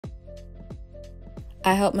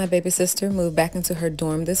I helped my baby sister move back into her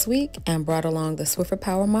dorm this week and brought along the Swiffer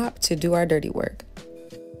PowerMop to do our dirty work.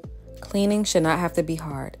 Cleaning should not have to be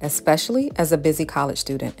hard, especially as a busy college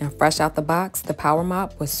student, and fresh out the box, the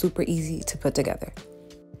PowerMop was super easy to put together.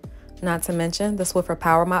 Not to mention, the Swiffer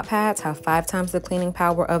PowerMop pads have 5 times the cleaning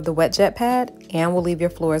power of the wet jet pad and will leave your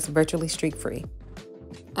floors virtually streak-free.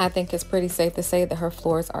 I think it's pretty safe to say that her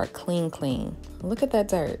floors are clean. Look at that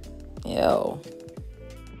dirt. Ew.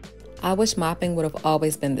 I wish mopping would have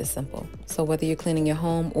always been this simple. So whether you're cleaning your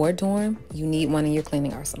home or dorm, you need one in your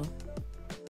cleaning arsenal.